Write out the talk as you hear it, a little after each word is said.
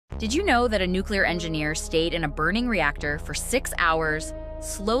Did you know that a nuclear engineer stayed in a burning reactor for 6 hours,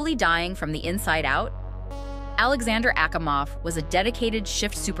 slowly dying from the inside out? Alexander Akimov was a dedicated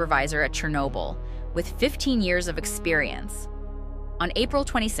shift supervisor at Chernobyl with 15 years of experience. On April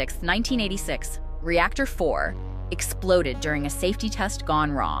 26, 1986, Reactor 4 exploded during a safety test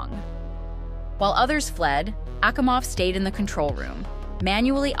gone wrong. While others fled, Akimov stayed in the control room,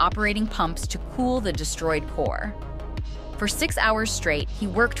 manually operating pumps to cool the destroyed core. For 6 hours straight, he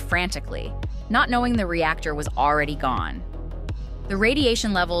worked frantically, not knowing the reactor was already gone. The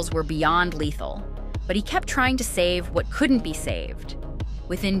radiation levels were beyond lethal, but he kept trying to save what couldn't be saved.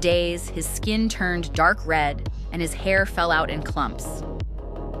 Within days, his skin turned dark red and his hair fell out in clumps.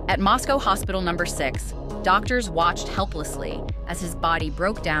 At Moscow Hospital No. 6, doctors watched helplessly as his body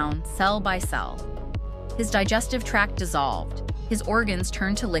broke down cell by cell. His digestive tract dissolved, his organs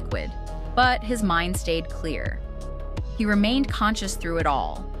turned to liquid, but his mind stayed clear. He remained conscious through it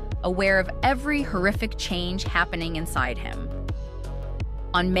all, aware of every horrific change happening inside him.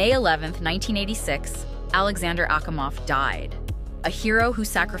 On May 11, 1986, Alexander Akimov died, a hero who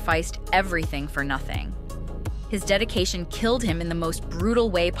sacrificed everything for nothing. His dedication killed him in the most brutal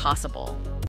way possible,